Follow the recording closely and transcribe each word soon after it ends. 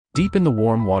Deep in the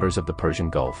warm waters of the Persian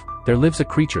Gulf, there lives a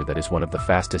creature that is one of the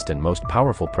fastest and most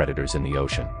powerful predators in the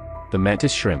ocean. The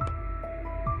mantis shrimp.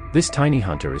 This tiny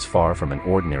hunter is far from an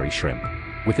ordinary shrimp.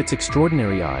 With its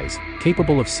extraordinary eyes,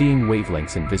 capable of seeing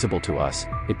wavelengths invisible to us,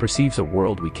 it perceives a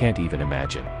world we can't even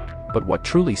imagine. But what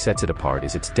truly sets it apart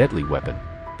is its deadly weapon.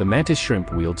 The mantis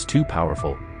shrimp wields two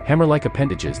powerful, hammer-like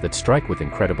appendages that strike with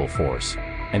incredible force.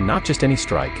 And not just any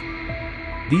strike.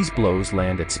 These blows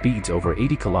land at speeds over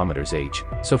 80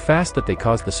 km/h, so fast that they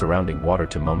cause the surrounding water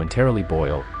to momentarily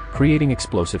boil, creating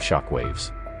explosive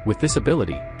shockwaves. With this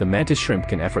ability, the mantis shrimp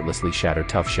can effortlessly shatter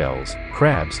tough shells,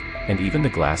 crabs, and even the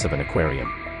glass of an aquarium.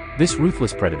 This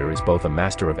ruthless predator is both a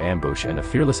master of ambush and a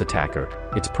fearless attacker.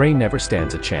 Its prey never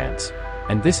stands a chance.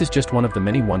 And this is just one of the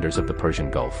many wonders of the Persian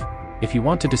Gulf. If you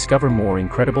want to discover more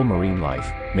incredible marine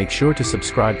life, make sure to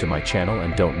subscribe to my channel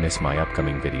and don't miss my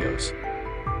upcoming videos.